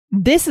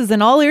This is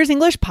an All Ears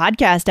English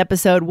podcast,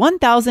 episode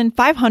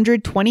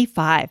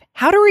 1525,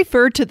 How to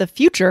Refer to the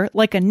Future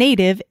Like a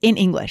Native in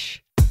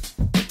English.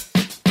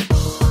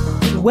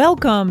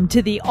 Welcome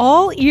to the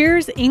All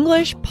Ears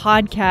English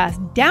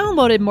podcast,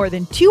 downloaded more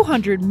than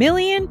 200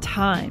 million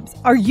times.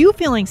 Are you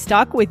feeling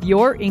stuck with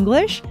your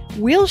English?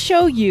 We'll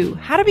show you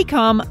how to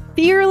become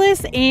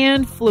fearless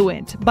and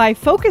fluent by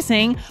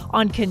focusing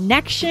on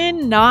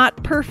connection,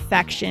 not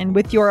perfection,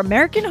 with your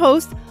American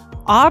host,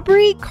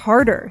 Aubrey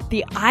Carter,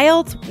 the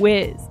IELTS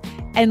whiz,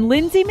 and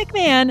Lindsay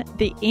McMahon,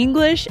 the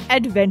English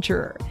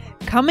adventurer,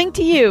 coming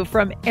to you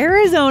from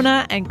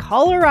Arizona and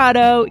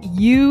Colorado,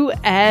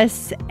 USA.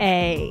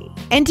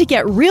 And to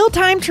get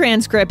real-time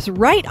transcripts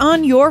right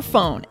on your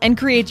phone and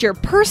create your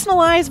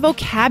personalized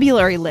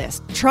vocabulary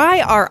list, try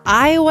our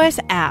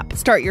iOS app.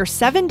 Start your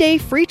 7-day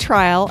free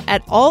trial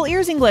at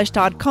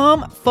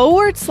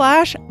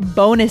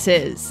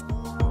allearsenglish.com/bonuses.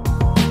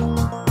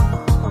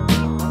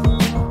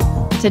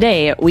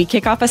 Today, we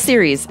kick off a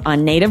series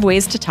on native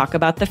ways to talk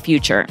about the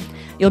future.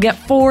 You'll get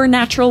 4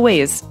 natural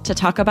ways to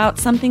talk about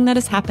something that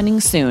is happening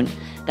soon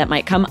that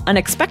might come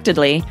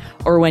unexpectedly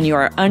or when you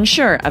are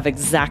unsure of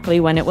exactly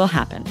when it will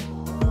happen.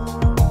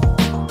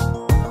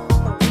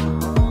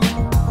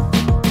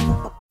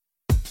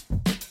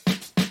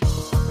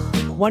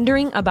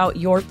 Wondering about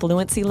your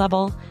fluency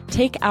level?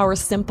 Take our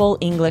simple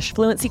English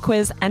fluency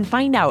quiz and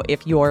find out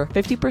if you're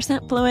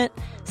 50% fluent,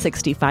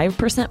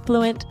 65%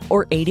 fluent,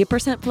 or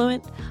 80%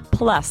 fluent.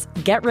 Plus,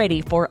 get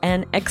ready for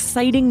an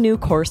exciting new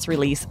course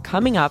release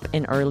coming up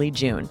in early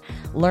June.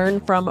 Learn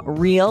from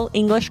real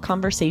English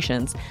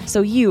conversations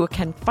so you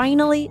can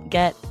finally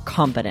get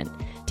confident.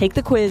 Take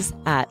the quiz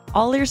at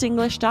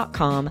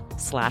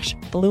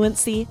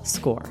allearsenglish.com/fluency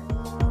score.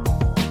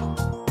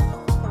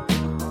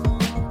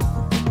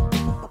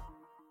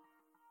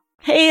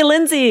 Hey,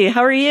 Lindsay,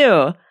 how are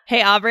you?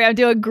 Hey, Aubrey, I'm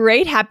doing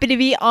great. Happy to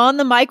be on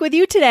the mic with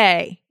you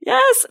today.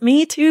 Yes,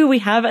 me too. We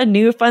have a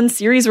new fun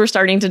series we're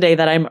starting today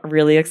that I'm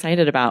really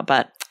excited about,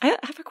 but I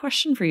have a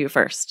question for you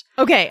first.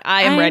 Okay,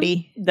 I'm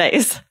ready.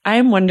 Nice.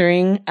 I'm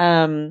wondering,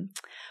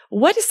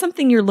 what is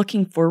something you're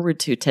looking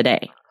forward to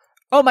today?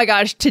 Oh my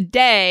gosh,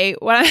 today,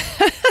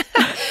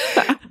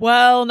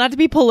 well, not to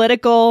be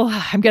political,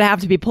 I'm going to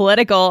have to be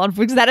political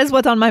because that is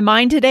what's on my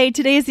mind today.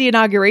 Today is the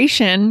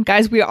inauguration.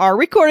 Guys, we are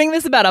recording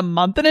this about a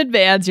month in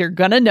advance. You're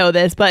going to know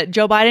this, but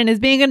Joe Biden is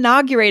being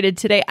inaugurated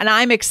today, and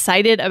I'm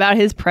excited about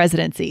his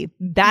presidency.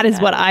 That is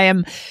what I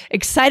am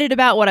excited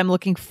about, what I'm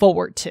looking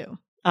forward to.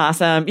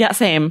 Awesome. Yeah,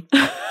 same.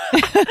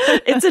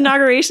 It's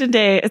inauguration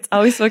day. It's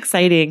always so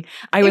exciting.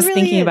 I was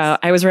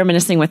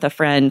reminiscing with a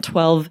friend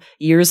 12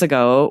 years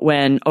ago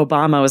when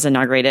Obama was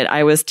inaugurated.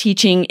 I was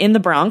teaching in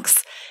the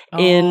Bronx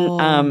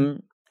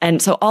and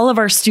so all of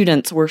our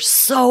students were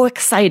so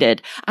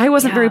excited. I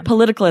wasn't very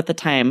political at the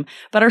time,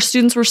 but our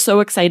students were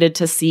so excited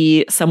to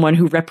see someone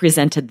who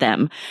represented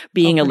them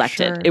being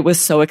elected. Sure. It was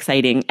so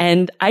exciting.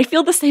 And I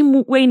feel the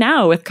same way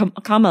now with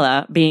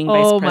Kamala being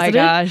vice president. Oh my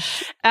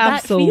gosh.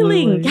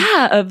 Absolutely.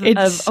 That feeling,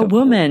 of a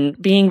woman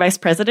being vice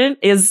president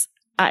is,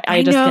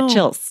 I just get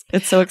chills.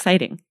 It's so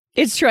exciting.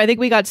 It's true. I think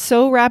we got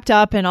so wrapped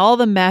up in all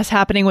the mess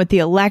happening with the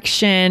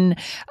election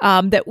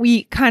that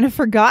we kind of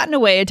forgot in a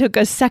way. It took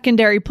a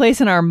secondary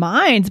place in our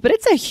minds, but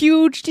it's a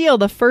huge deal.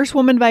 The first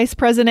woman vice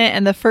president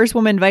and the first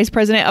woman vice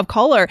president of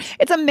color.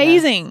 It's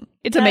amazing. Yes.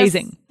 It's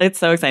amazing. It's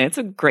so exciting. It's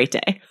a great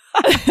day.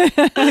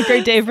 A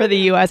great day for the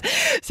U.S.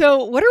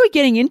 So what are we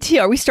getting into?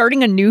 Are we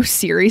starting a new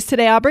series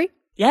today, Aubrey?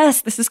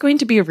 Yes, this is going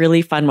to be a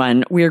really fun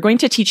one. We are going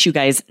to teach you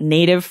guys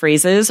native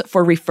phrases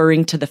for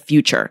referring to the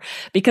future,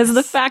 because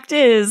the fact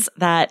is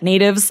that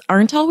natives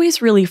aren't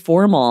always really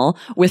formal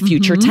with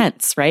future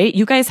tense, right?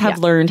 You guys have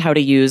learned how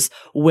to use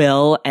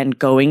will and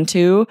going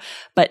to,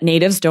 but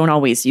natives don't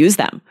always use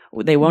them.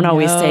 They won't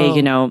always say,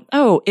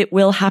 oh, it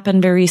will happen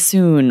very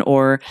soon,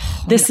 or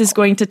this is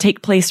going to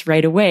take place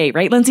right away,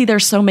 right, Lindsay?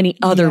 There's so many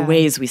other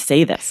ways we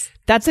say this.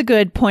 That's a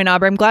good point,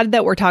 Aubrey. I'm glad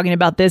that we're talking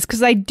about this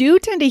because I do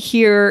tend to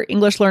hear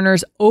English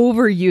learners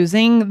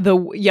overusing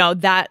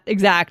that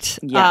exact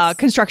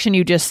construction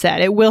you just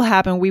said. It will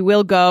happen. We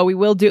will go. We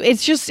will do.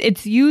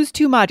 It's used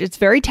too much. It's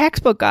very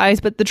textbook, guys.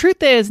 But the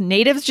truth is,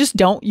 natives just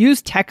don't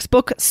use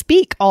textbook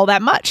speak all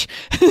that much.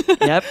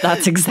 Yep,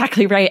 that's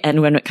exactly right.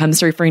 And when it comes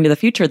to referring to the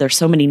future, there's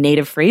so many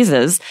native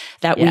phrases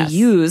that we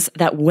use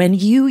that when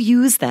you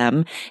use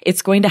them,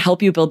 it's going to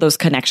help you build those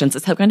connections.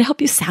 It's going to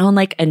help you sound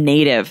like a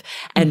native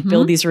and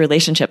build these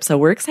relationships. So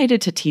we're excited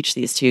to teach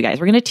these to you guys.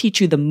 We're going to teach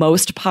you the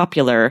most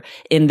popular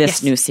in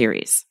this new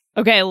series.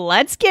 Okay,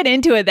 let's get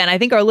into it then. I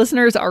think our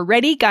listeners are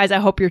ready. Guys, I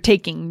hope you're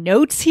taking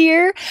notes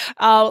here.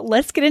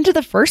 Let's get into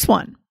the first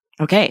one.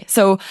 Okay,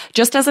 so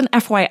just as an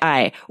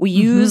FYI, we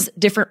use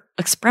different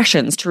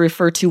expressions to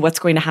refer to what's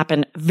going to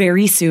happen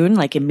very soon,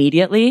 like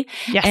immediately,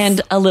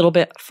 and a little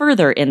bit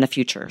further in the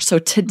future. So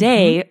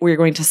today, we're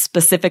going to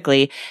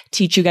specifically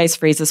teach you guys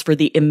phrases for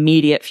the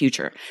immediate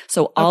future.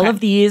 So all of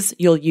these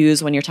you'll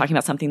use when you're talking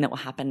about something that will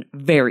happen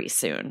very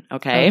soon.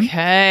 Okay?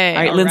 Okay.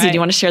 All right, Lindsay, do you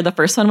want to share the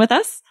first one with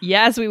us?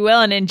 Yes, we will.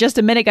 And in just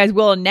a minute, guys,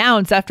 we'll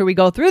announce after we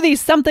go through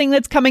these something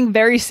that's coming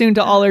very soon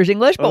to All Ears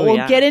English, but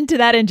we'll get into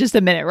that in just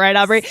a minute, right,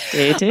 Aubrey?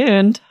 Stay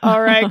tuned. All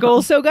right,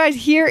 cool. So guys,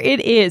 here it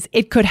is.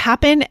 It could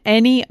happen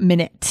any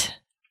minute.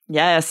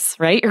 Yes,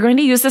 right? You're going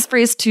to use this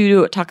phrase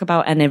to talk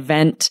about an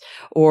event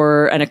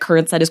or an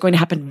occurrence that is going to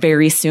happen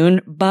very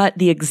soon, but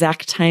the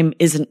exact time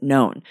isn't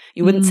known.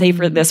 You wouldn't say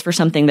for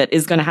something that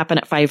is going to happen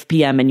at 5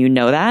 p.m. and you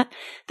know that.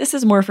 This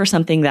is more for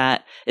something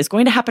that is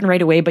going to happen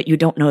right away, but you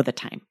don't know the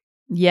time.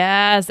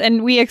 Yes.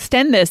 And we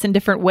extend this in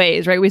different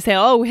ways, right? We say,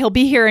 oh, he'll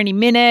be here any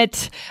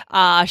minute.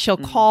 She'll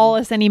call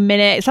us any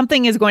minute.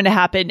 Something is going to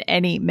happen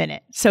any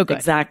minute. So good.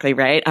 Exactly,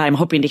 right? I'm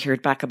hoping to hear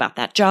back about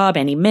that job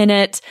any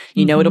minute.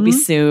 You know it'll be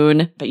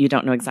soon, but you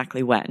don't know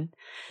exactly when.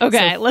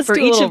 Okay, so let's for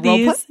do each a of role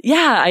these. play.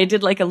 Yeah, I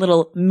did like a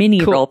little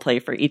mini role play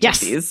for each of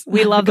these.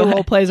 We love the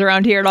role plays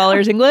around here at All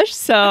Ears English.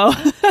 So,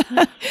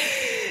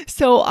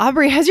 so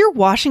Aubrey, has your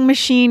washing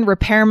machine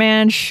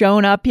repairman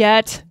shown up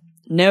yet?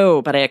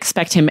 No, but I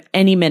expect him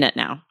any minute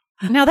now.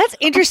 Now that's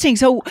interesting.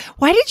 So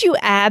why did you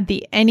add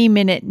the any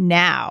minute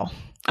now?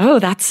 Oh,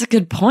 that's a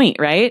good point,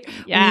 right?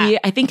 Yeah.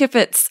 I think if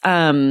it's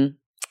going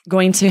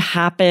to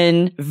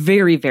happen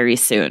very, very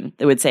soon,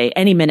 it would say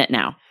any minute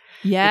now.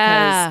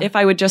 Yeah. Because if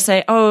I would just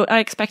say, oh, I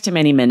expect him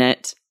any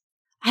minute,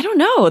 I don't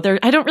know.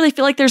 I don't really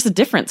feel like there's a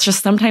difference.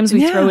 Just sometimes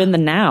we throw in the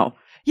now.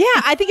 Yeah,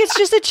 I think it's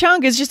just a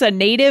chunk. It's just a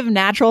native,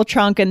 natural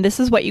chunk. And this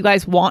is what you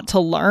guys want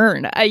to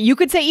learn. You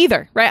could say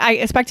either, right? I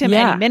expect him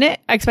any minute.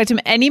 I expect him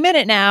any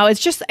minute now. It's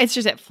just,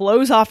 it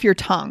flows off your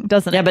tongue,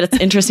 doesn't it? Yeah, but it's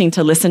interesting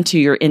to listen to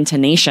your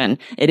intonation.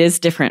 It is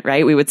different,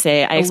 right? We would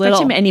say, I expect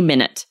him any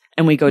minute.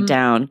 And we go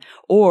down,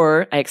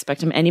 or I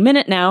expect him any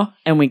minute now,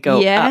 and we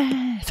go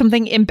up.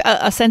 Something,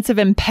 a sense of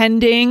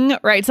impending,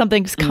 right?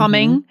 Something's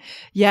coming.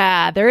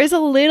 Yeah, there is a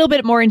little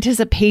bit more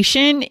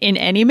anticipation in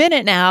any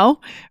minute now,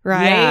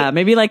 right? Yeah,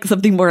 maybe like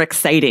something more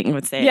exciting,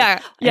 would say.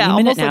 Yeah,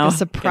 almost like a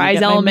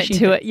surprise element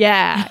to it.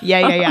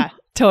 Yeah.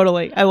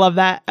 Totally. I love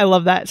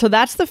that. So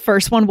that's the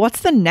first one.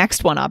 What's the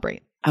next one,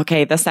 Aubrey?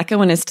 Okay, the second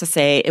one is to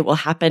say it will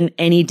happen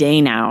any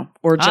day now,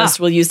 or just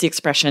we'll use the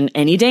expression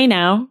any day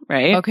now,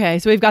 right? Okay,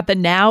 so we've got the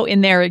now in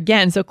there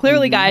again. So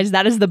clearly, guys,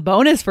 that is the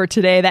bonus for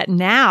today, that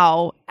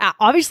now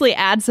obviously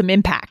adds some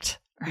impact.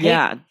 Right?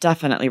 Yeah,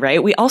 definitely,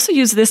 right? We also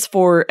use this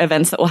for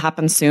events that will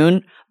happen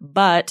soon,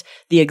 but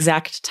the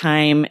exact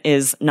time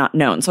is not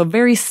known. So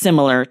very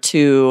similar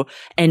to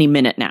any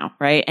minute now,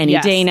 right? Any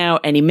day now,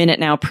 any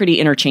minute now, pretty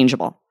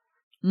interchangeable.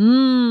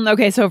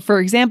 Okay, so for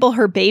example,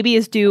 her baby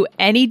is due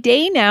any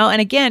day now. And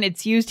again,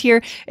 it's used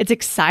here. It's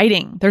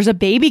exciting. There's a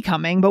baby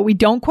coming, but we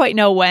don't quite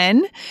know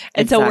when.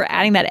 And so we're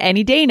adding that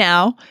any day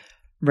now.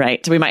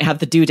 Right. So we might have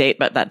the due date,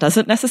 but that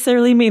doesn't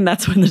necessarily mean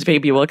that's when the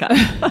baby will come.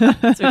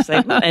 So we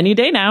say any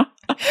day now.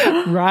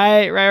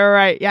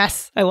 Right.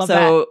 Yes. I love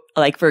that. So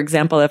like, for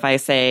example, if I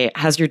say,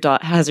 has your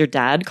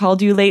dad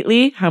called you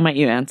lately? How might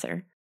you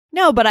answer?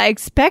 No, but I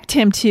expect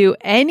him to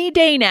any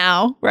day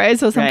now, right?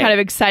 So some kind of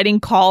exciting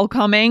call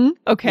coming.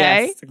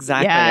 Okay. Yes,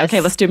 exactly. Yes. Okay,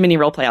 let's do a mini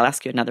role play. I'll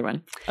ask you another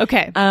one.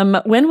 Okay.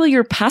 When will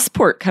your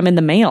passport come in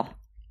the mail?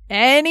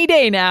 Any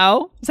day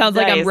now. Sounds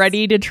like I'm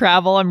ready to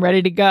travel. I'm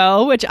ready to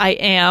go, which I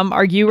am.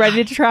 Are you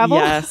ready to travel?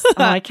 Yes.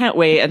 I can't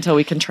wait until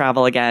we can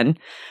travel again.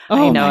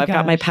 I know. I've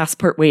got my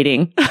passport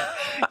waiting.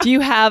 Do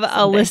you have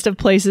a list of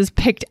places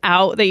picked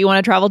out that you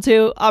want to travel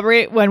to,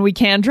 Aubrey, when we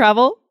can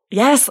travel?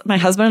 Yes, my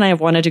husband and I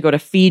have wanted to go to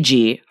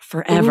Fiji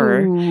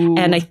forever. Ooh.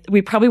 And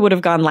we probably would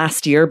have gone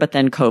last year, but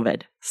then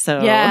COVID. So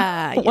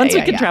once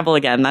we can travel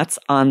again, that's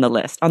on the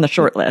list, on the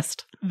short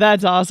list.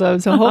 That's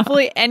awesome. So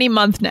hopefully any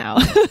month now.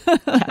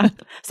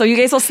 So you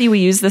guys will see we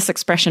use this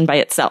expression by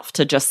itself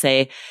to just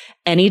say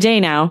any day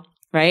now,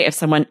 right? If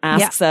someone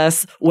asks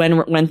us when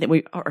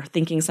we are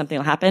thinking something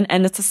will happen.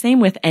 And it's the same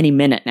with any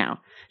minute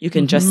now. You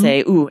can just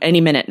say, ooh,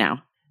 any minute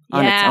now.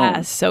 On its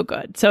own. So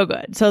good.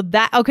 So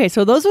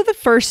those are the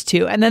first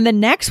two. And then the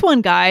next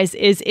one, guys,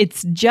 is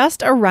it's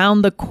just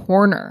around the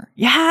corner.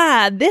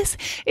 Yeah, this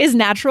is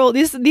natural.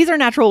 These are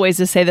natural ways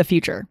to say the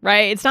future,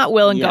 right? It's not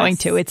will and going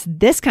to. It's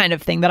this kind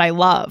of thing that I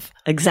love.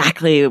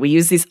 Exactly. We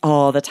use these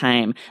all the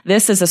time.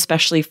 This is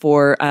especially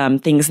for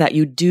things that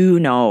you do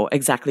know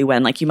exactly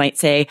when. Like you might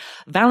say,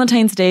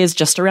 Valentine's Day is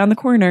just around the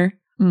corner.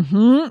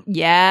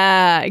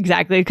 Yeah,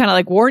 exactly. Kind of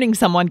like warning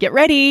someone, get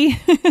ready.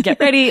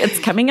 Get ready. It's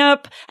coming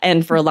up.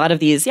 And for a lot of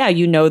these,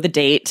 you know the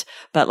date,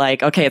 but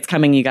like, okay, it's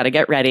coming. You got to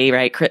get ready,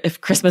 right?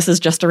 If Christmas is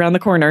just around the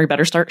corner, you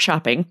better start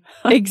shopping.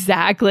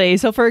 Exactly.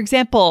 So for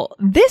example,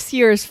 this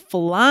year's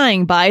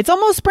flying by. It's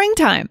almost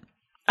springtime.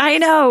 I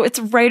know. It's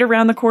right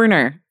around the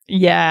corner.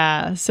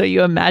 Yeah. So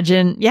you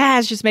imagine,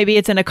 it's just maybe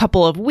it's in a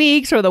couple of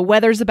weeks or the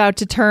weather's about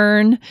to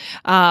turn,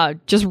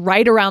 just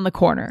right around the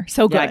corner.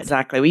 So good. Yeah,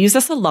 exactly. We use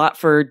this a lot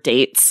for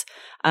dates,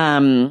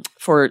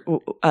 for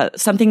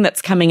something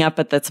that's coming up,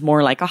 but that's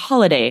more like a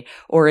holiday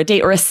or a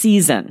date or a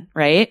season,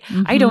 right?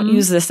 Mm-hmm. I don't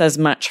use this as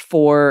much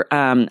for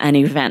an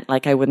event.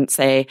 Like I wouldn't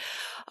say,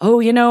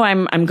 oh,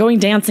 I'm going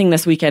dancing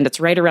this weekend.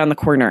 It's right around the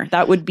corner.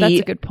 That would be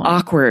That's a good point.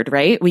 Awkward,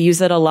 right? We use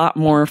it a lot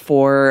more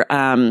for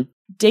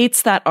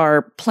dates that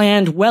are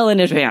planned well in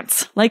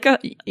advance, like a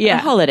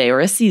holiday or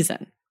a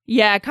season.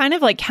 Yeah, kind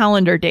of like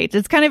calendar dates.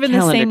 It's kind of in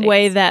the same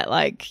way that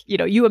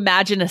you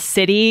imagine a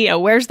city.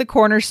 Where's the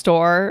corner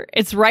store?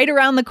 It's right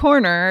around the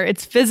corner.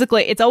 It's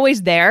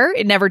always there.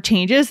 It never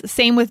changes.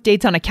 Same with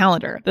dates on a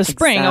calendar. The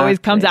spring always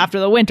comes after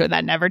the winter.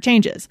 That never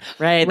changes.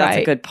 Right. That's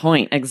a good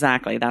point.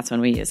 Exactly. That's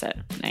when we use it.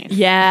 Nice.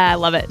 Yeah, I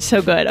love it.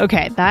 So good.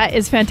 Okay, that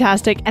is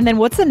fantastic. And then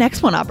what's the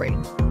next one, Aubrey?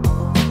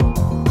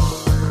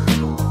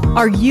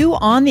 Are you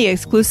on the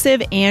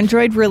exclusive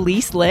Android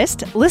release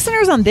list?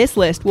 Listeners on this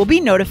list will be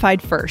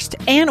notified first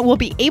and will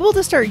be able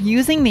to start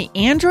using the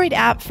Android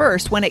app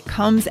first when it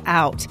comes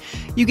out.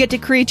 You get to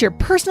create your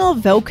personal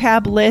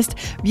vocab list,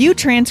 view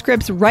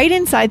transcripts right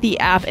inside the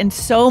app, and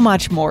so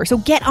much more. So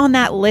get on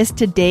that list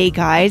today,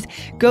 guys.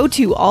 Go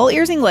to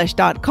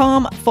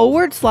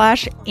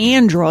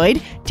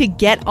allearsenglish.com/Android to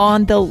get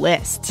on the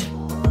list.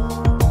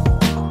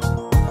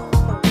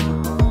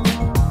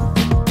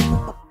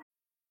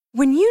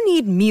 When you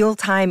need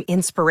mealtime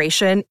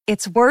inspiration,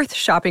 it's worth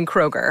shopping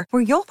Kroger,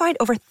 where you'll find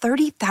over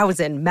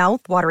 30,000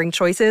 mouth-watering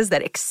choices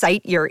that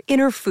excite your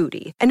inner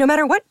foodie. And no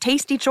matter what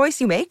tasty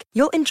choice you make,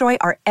 you'll enjoy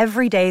our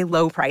everyday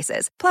low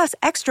prices, plus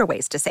extra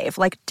ways to save,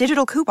 like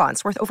digital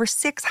coupons worth over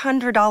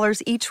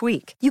 $600 each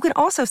week. You can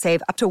also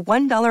save up to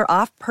 $1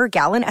 off per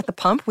gallon at the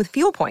pump with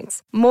fuel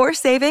points. More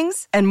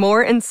savings and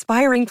more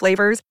inspiring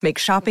flavors make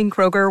shopping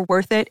Kroger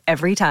worth it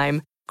every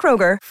time.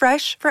 Kroger,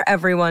 fresh for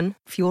everyone.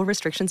 Fuel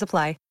restrictions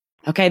apply.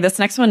 Okay, this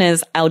next one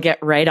is I'll get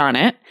right on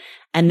it.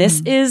 And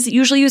this is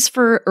usually used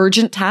for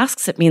urgent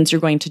tasks. It means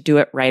you're going to do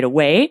it right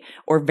away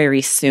or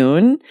very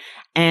soon.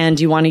 And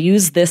you want to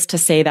use this to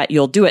say that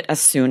you'll do it as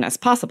soon as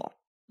possible.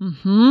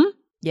 Mm-hmm.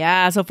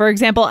 Yeah. So for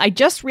example, I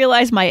just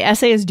realized my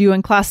essay is due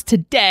in class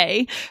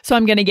today, so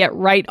I'm going to get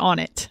right on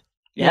it.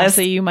 Yes. Yeah,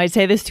 so you might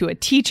say this to a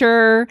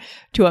teacher,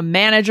 to a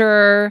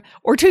manager,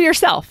 or to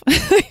yourself.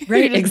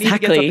 Right,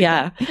 exactly.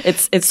 Yeah.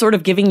 It's sort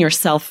of giving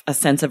yourself a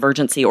sense of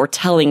urgency or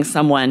telling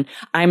someone,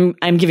 I'm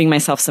giving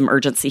myself some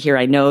urgency here.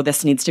 I know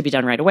this needs to be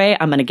done right away.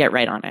 I'm going to get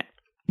right on it.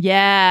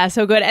 Yeah,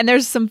 so good. And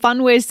there's some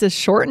fun ways to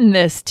shorten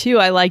this too.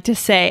 I like to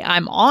say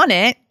I'm on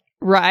it,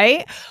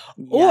 right?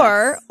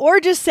 Yes. Or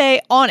just say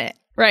on it.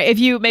 Right. If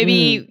you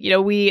maybe,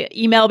 we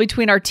email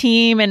between our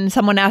team and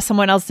someone asks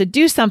someone else to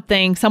do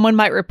something, someone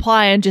might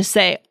reply and just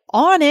say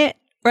on it,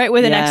 right?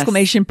 With an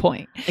exclamation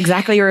point.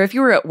 Exactly. Or if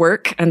you were at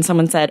work and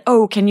someone said,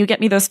 oh, can you get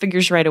me those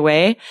figures right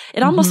away?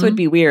 It almost would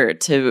be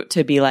weird to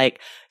be like,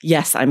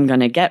 yes, I'm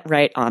going to get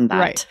right on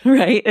that.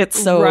 Right. It's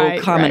so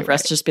common for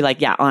us to just be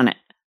like, yeah, on it.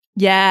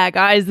 Yeah,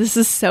 guys, this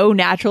is so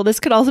natural. This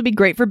could also be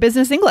great for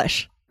business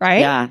English, right?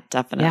 Yeah,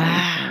 definitely.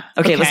 Yeah.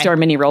 Okay, let's do our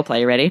mini role play.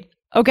 You ready?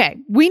 Okay,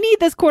 we need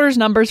this quarter's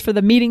numbers for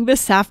the meeting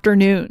this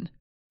afternoon.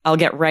 I'll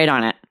get right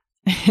on it.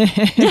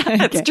 Yeah,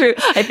 that's true.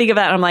 I think of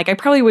that and I'm like, I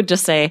probably would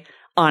just say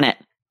on it.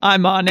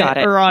 I'm on it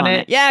or on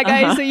it. Yeah,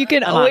 guys, so you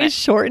can always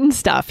shorten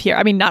stuff here.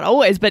 I mean, not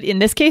always, but in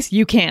this case,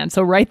 you can.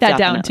 So write that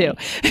down too.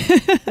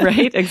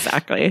 Right,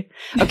 exactly.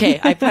 Okay,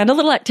 I planned a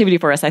little activity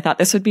for us. I thought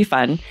this would be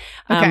fun.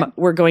 Okay.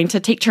 We're going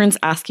to take turns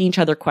asking each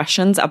other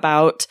questions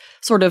about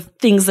sort of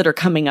things that are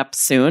coming up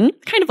soon,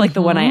 kind of like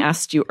the one I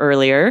asked you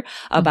earlier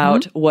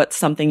about what's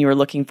something you were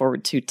looking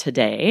forward to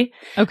today.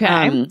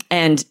 Okay.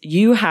 And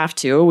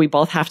we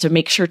both have to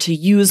make sure to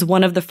use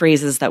one of the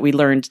phrases that we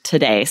learned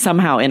today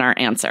somehow in our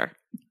answer.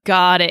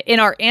 Got it.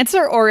 In our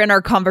answer or in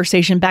our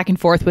conversation back and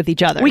forth with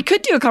each other? We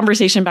could do a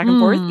conversation back and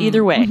forth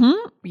either way.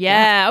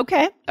 Yeah.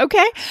 Okay.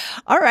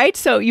 All right.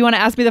 So you want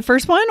to ask me the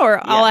first one or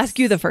I'll ask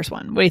you the first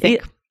one? What do you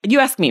think? You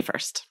ask me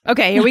first.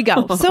 Okay, here we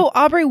go. So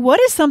Aubrey, what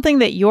is something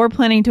that you're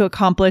planning to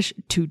accomplish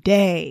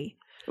today?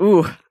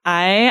 Ooh,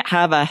 I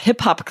have a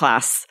hip hop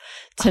class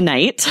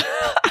tonight,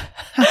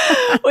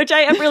 which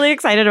I am really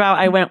excited about.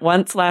 I went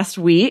once last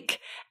week.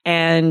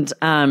 And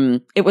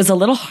it was a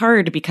little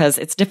hard because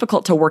it's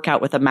difficult to work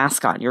out with a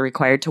mask on. You're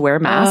required to wear a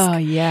mask. Oh,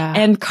 yeah.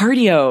 And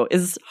cardio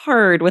is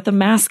hard with a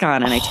mask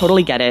on. And I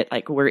totally get it.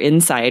 Like we're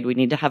inside, we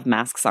need to have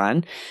masks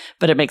on,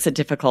 but it makes it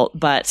difficult.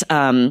 But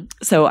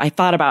so I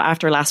thought about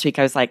after last week,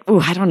 I was like, ooh,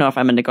 I don't know if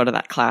I'm going to go to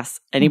that class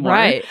anymore.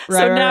 Right.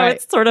 So now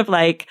it's sort of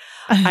like,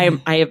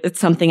 it's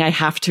something I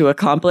have to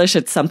accomplish.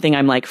 It's something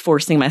I'm like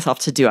forcing myself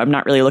to do. I'm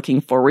not really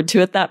looking forward to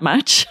it that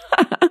much.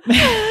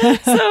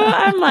 So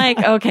I'm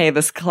like, okay,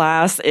 this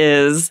class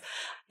is,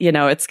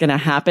 it's going to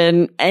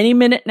happen any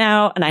minute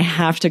now. And I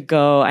have to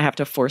go. I have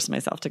to force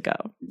myself to go.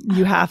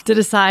 You have to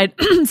decide.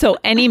 So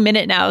any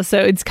minute now. So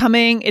it's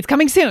coming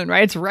soon,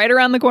 right? It's right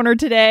around the corner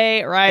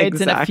today, right?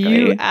 Exactly. It's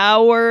in a few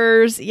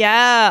hours.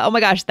 Yeah. Oh my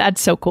gosh.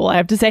 That's so cool. I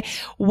have to say,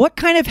 what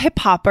kind of hip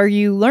hop are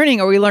you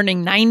learning? Are we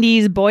learning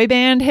 90s boy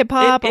band hip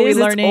hop?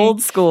 It's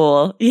old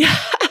school.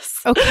 Yes.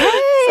 Okay.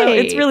 So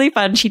it's really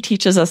fun. She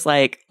teaches us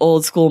like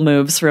old school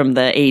moves from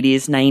the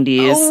 80s,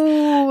 90s.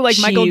 Oh, like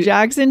Michael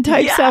Jackson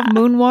type stuff,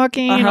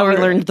 moonwalking. How we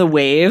learned the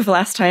wave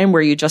last time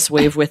where you just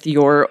wave with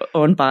your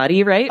own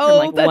body, right? From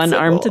like one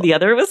arm to the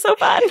other. It was so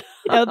fun.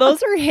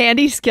 Those are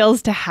handy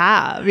skills to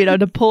have,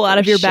 to pull out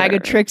of your bag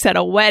of tricks at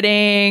a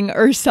wedding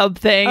or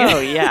something. Oh,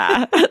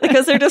 yeah.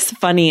 Because they're just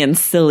funny and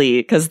silly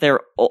because they're,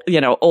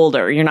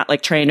 older. You're not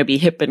like trying to be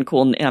hip and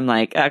cool. I'm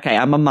like, okay,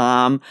 I'm a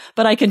mom,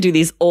 but I can do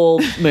these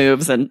old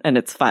moves and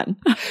it's fun.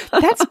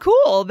 That's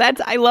cool.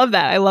 I love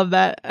that. I love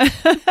that.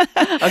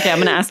 Okay, I'm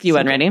going to ask you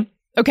one. Ready?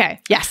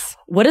 Okay. Yes.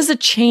 What is a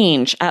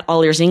change at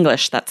All Ears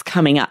English that's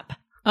coming up?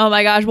 Oh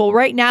my gosh. Well,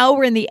 right now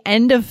we're in the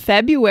end of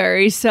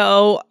February.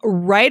 So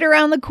right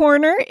around the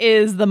corner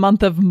is the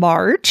month of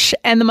March.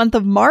 And the month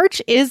of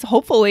March is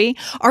hopefully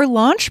our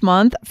launch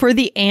month for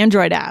the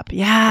Android app.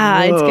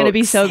 Yeah, it's going to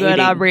be so good,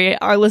 Aubrey.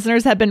 Our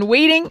listeners have been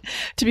waiting,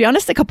 to be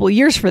honest, a couple of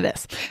years for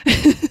this.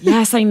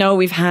 Yes, I know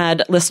we've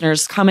had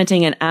listeners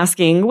commenting and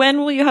asking, when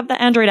will you have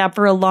the Android app,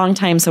 for a long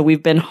time. So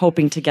we've been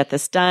hoping to get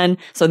this done.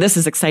 So this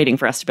is exciting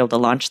for us to be able to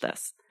launch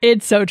this.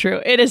 It's so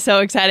true. It is so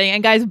exciting.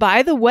 And guys,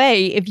 by the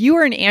way, if you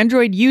are an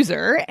Android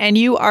user and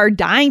you are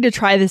dying to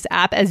try this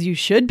app, as you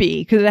should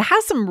be, because it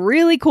has some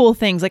really cool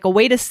things, like a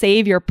way to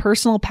save your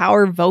personal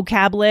power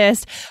vocab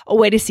list, a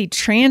way to see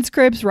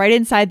transcripts right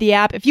inside the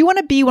app. If you want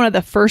to be one of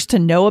the first to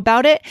know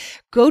about it,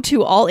 go to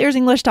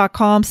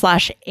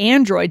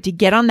allearsenglish.com/Android to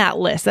get on that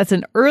list. That's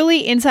an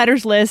early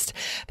insiders list.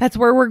 That's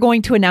where we're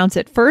going to announce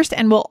it first.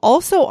 And we'll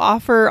also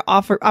offer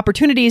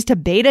opportunities to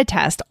beta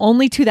test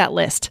only to that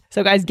list.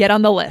 So guys, get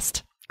on the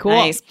list. Cool.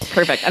 Nice.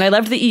 Perfect. And I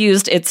loved that you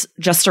used it's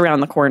just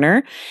around the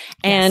corner.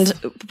 And,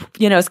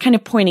 it's kind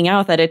of pointing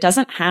out that it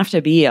doesn't have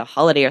to be a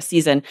holiday or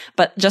season,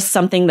 but just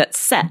something that's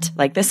set.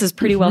 Like this is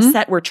pretty well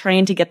set. We're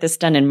trying to get this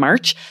done in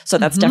March. So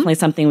that's definitely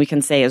something we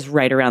can say is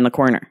right around the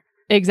corner.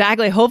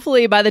 Exactly.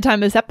 Hopefully by the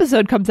time this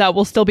episode comes out,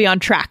 we'll still be on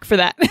track for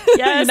that.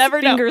 Yes, you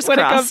never know when crossed. It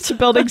comes to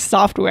building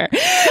software.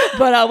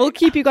 But we'll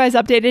keep you guys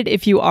updated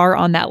if you are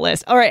on that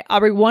list. All right,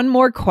 Aubrey, one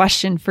more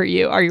question for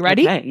you. Are you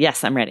ready? Okay.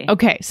 Yes, I'm ready.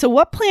 Okay. So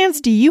what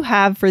plans do you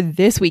have for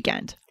this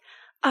weekend?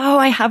 Oh,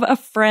 I have a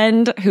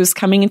friend who's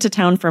coming into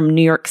town from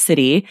New York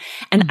City,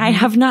 and I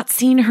have not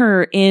seen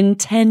her in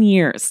 10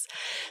 years.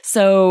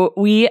 So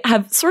we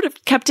have sort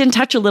of kept in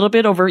touch a little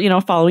bit over,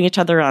 following each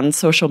other on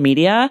social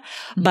media,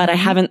 but I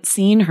haven't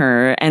seen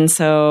her. And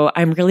so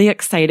I'm really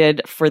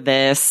excited for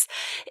this.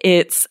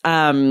 It's,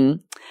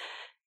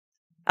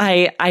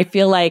 I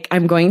feel like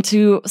I'm going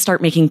to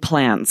start making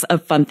plans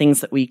of fun things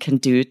that we can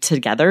do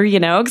together,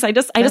 because I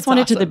just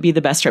want it to be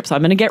the best trip. So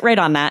I'm going to get right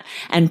on that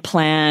and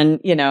plan,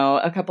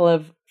 a couple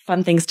of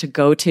fun things to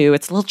go to.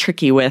 It's a little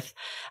tricky with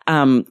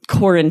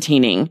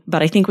quarantining,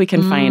 but I think we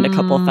can find a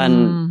couple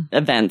fun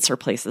events or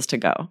places to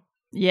go.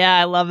 Yeah,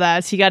 I love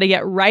that. So you got to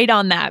get right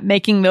on that,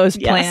 making those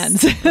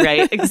plans.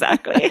 Right,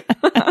 exactly.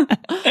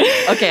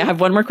 Okay, I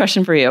have one more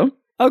question for you.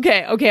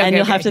 Okay. And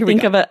you'll have to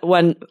think of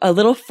one a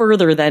little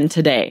further than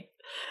today.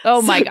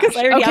 Oh my gosh. Because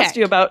I already asked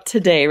you about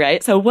today,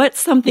 right? So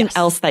what's something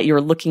else that you're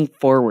looking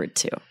forward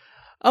to?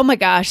 Oh my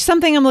gosh,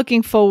 something I'm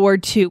looking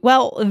forward to.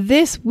 Well,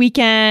 this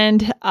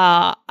weekend,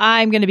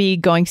 I'm going to be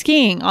going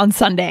skiing on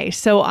Sunday.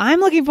 So I'm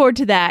looking forward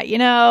to that.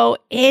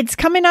 It's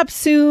coming up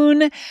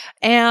soon.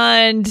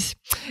 And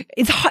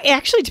it's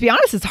actually, to be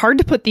honest, it's hard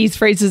to put these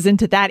phrases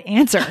into that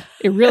answer.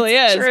 It really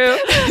is. True.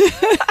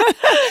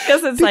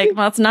 Because it's like,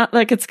 well, it's not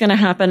like it's going to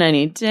happen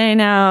any day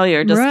now.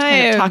 You're just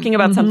kind of talking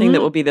about something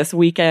that will be this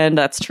weekend.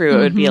 That's true. It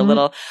would be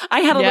I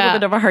had a little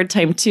bit of a hard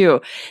time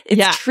too.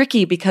 It's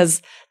tricky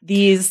because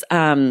these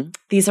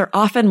are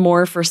often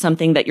more for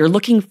something that you're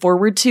looking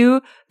forward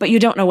to, but you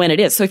don't know when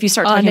it is. So if you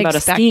start talking about a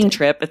skiing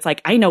trip, it's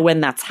like, I know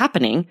when that's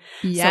happening.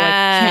 Yes. So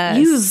I can't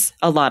use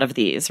a lot of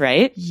these,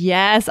 right?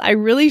 Yes. I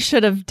really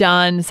should have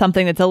done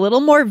something that's a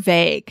little more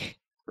vague,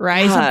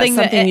 right?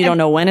 Something you don't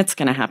know when it's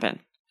going to happen.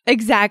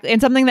 Exactly.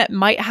 And something that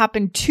might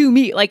happen to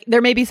me, like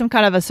there may be some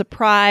kind of a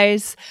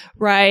surprise,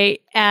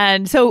 right?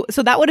 And so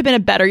that would have been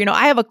a better,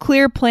 I have a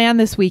clear plan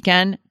this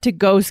weekend to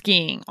go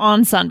skiing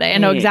on Sunday. I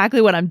know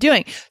exactly what I'm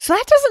doing. So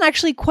that doesn't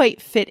actually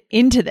quite fit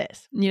into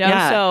this,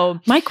 So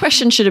my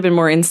question should have been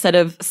more, instead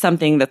of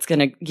something that's going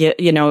to get,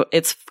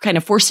 it's kind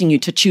of forcing you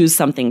to choose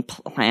something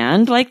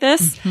planned like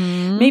this.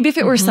 Maybe if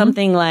it were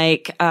something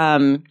like,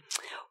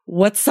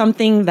 what's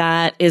something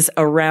that is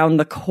around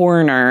the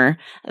corner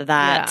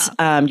that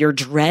you're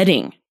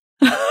dreading?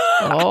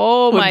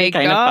 Oh my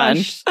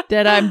gosh,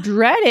 that I'm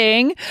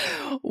dreading.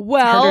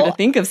 Well, it's harder to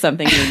think of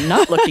something you're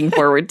not looking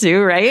forward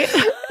to, right?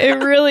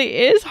 It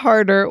really is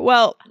harder.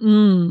 Well,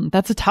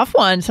 that's a tough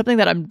one. Something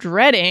that I'm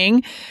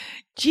dreading.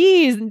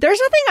 Geez, there's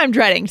nothing I'm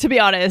dreading, to be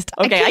honest.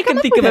 Okay, I can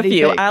think of a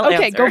few. I'll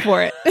okay, answer. go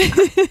for it.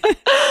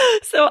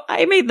 So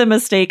I made the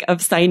mistake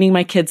of signing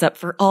my kids up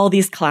for all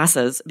these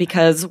classes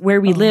because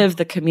where we live,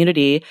 the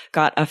community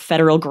got a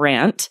federal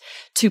grant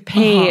to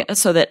pay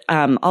so that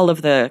all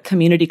of the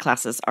community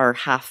classes are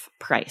half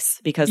price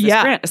because this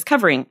grant is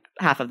covering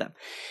half of them.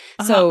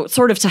 So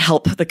sort of to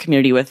help the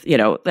community with,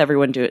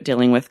 everyone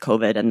dealing with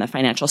COVID and the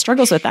financial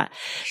struggles with that.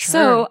 Sure.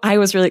 So I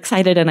was really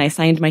excited and I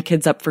signed my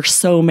kids up for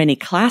so many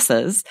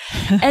classes.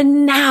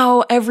 And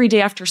now every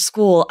day after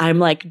school, I'm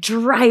like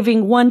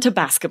driving one to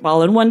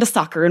basketball and one to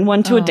soccer and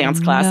one to a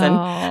dance class. No.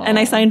 And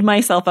I signed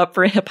myself up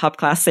for a hip hop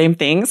class, same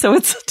thing. So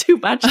it's too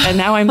much. And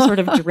now I'm sort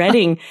of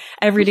dreading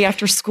every day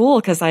after school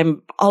because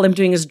all I'm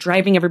doing is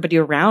driving everybody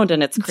around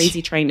and it's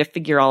crazy trying to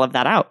figure all of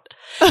that out.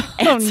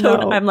 And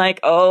so I'm like,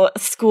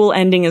 school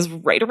ending is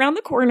right around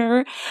the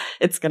corner.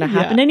 It's going to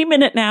happen any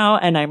minute now.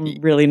 And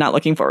I'm really not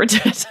looking forward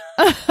to it.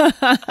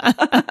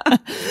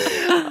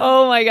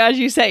 Oh my gosh,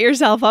 you set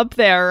yourself up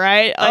there,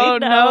 right? I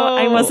know. No.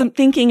 I wasn't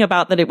thinking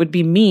about that it would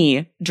be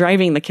me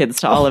driving the kids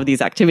to all of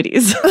these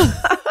activities.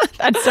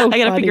 That's so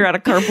funny. I got to figure out a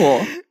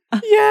carpool.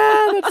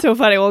 Yeah, that's so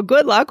funny. Well,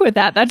 good luck with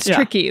that. That's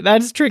tricky.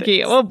 That's tricky.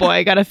 Thanks. Oh boy,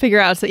 I got to figure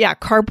out. So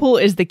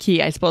carpool is the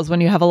key, I suppose, when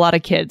you have a lot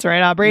of kids,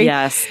 right, Aubrey?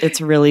 Yes, it's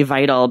really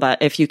vital.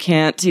 But if you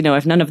can't,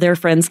 if none of their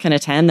friends can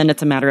attend, then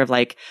it's a matter of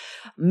like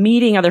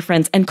meeting other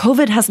friends. And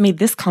COVID has made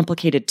this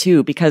complicated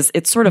too, because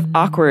it's sort of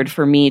awkward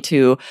for me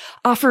to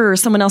offer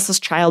someone else's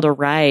child a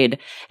ride,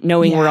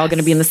 knowing we're all going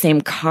to be in the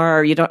same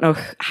car. You don't know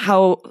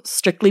how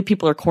strictly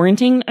people are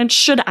quarantined. And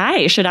should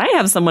I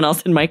have someone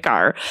else in my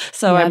car?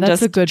 So I'm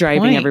just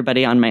driving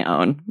everybody on my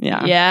own.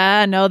 Yeah.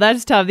 Yeah, no,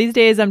 that's tough. These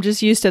days, I'm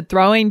just used to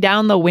throwing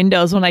down the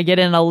windows when I get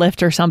in a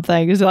lift or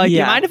something. So like, do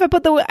you mind if I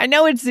put I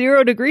know it's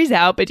 0 degrees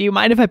out, but do you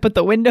mind if I put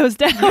the windows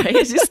down? Right?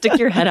 Just stick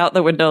your head out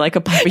the window like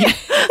a puppy.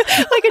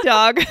 Like a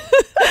dog.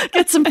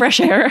 Get some fresh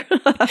air.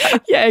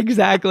 Yeah,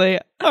 exactly.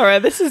 All right,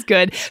 this is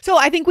good. So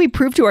I think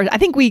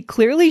we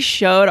clearly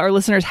showed our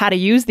listeners how to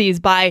use these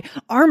by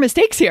our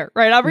mistakes here,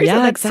 right, Aubrey? Yeah,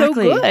 so that's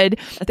exactly. so good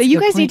that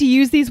you guys need to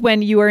use these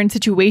when you are in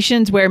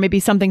situations where maybe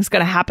something's going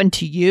to happen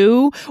to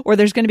you or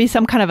there's going to be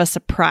some kind of a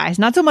surprise.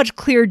 Not so much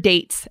clear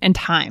dates and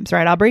times,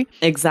 right, Aubrey?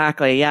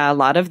 Exactly. Yeah, a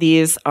lot of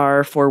these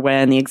are for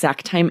when the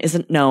exact time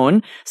isn't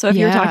known. So if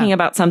you're talking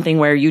about something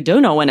where you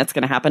don't know when it's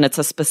going to happen, it's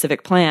a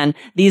specific plan,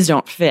 these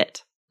don't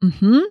fit.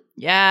 Mm-hmm.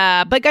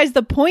 Yeah. But guys,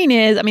 the point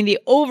is, the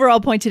overall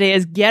point today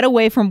is get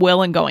away from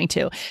will and going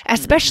to,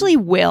 especially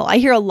will. I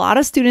hear a lot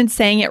of students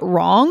saying it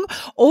wrong,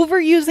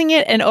 overusing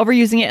it in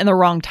the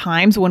wrong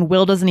times when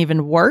will doesn't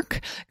even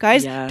work.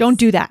 Guys, don't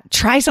do that.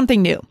 Try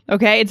something new.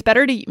 Okay. It's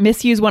better to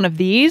misuse one of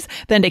these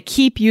than to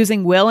keep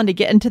using will and to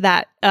get into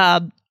that,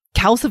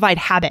 calcified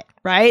habit,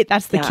 right?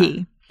 That's the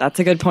key. That's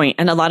a good point.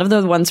 And a lot of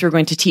the ones we're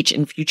going to teach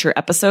in future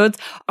episodes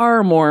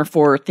are more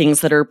for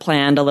things that are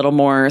planned a little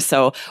more.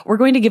 So we're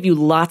going to give you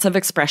lots of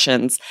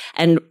expressions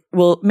and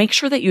we'll make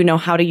sure that you know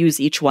how to use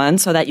each one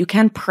so that you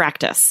can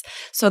practice.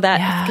 So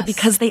that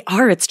because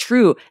it's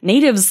true.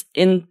 Natives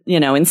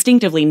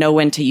instinctively know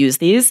when to use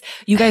these.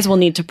 You guys will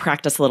need to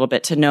practice a little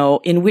bit to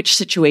know in which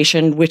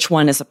situation, which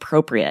one is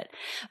appropriate.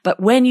 But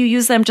when you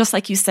use them, just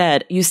like you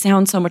said, you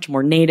sound so much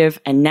more native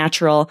and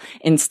natural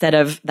instead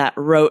of that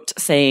rote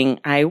saying,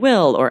 I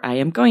will, or I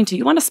am going to.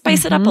 You want to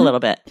spice it up a little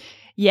bit.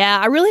 Yeah,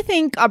 I really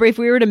think, Aubrey, if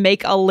we were to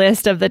make a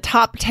list of the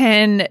top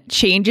 10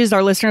 changes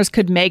our listeners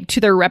could make to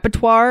their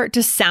repertoire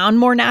to sound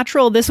more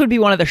natural, this would be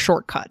one of the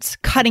shortcuts.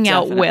 Cutting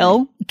out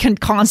will,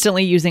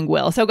 constantly using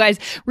will. So guys,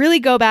 really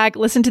go back,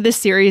 listen to this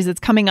series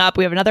that's coming up.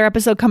 We have another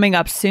episode coming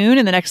up soon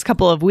in the next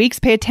couple of weeks.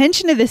 Pay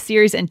attention to this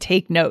series and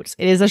take notes.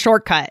 It is a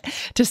shortcut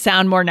to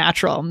sound more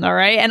natural. All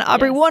right. And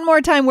Aubrey, one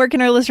more time, where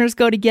can our listeners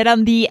go to get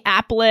on the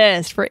app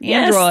list for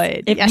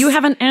Android? If you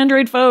have an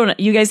Android phone,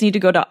 you guys need to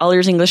go to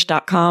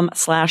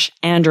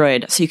allearsenglish.com/Android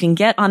so you can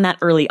get on that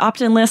early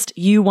opt-in list.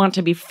 You want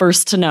to be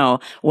first to know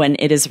when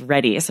it is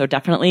ready. So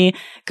definitely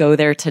go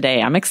there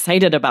today. I'm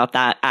excited about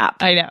that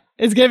app. I know.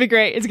 It's going to be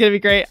great. It's going to be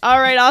great. All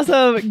right.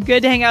 Awesome.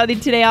 Good to hang out with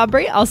you today,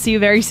 Aubrey. I'll see you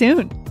very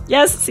soon.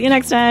 Yes. See you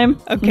next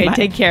time. Okay. Bye.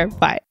 Take care.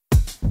 Bye.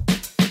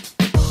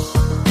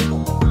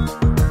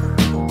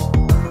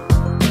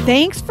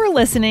 Thanks for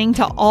listening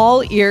to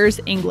All Ears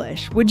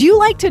English. Would you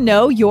like to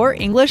know your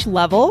English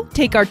level?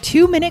 Take our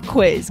 2-minute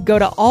quiz. Go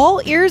to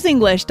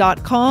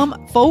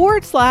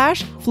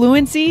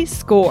allearsenglish.com/fluency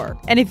score.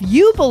 And if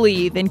you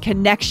believe in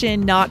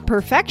connection, not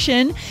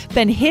perfection,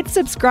 then hit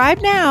subscribe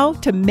now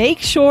to make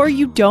sure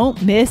you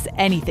don't miss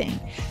anything.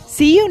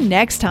 See you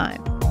next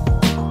time.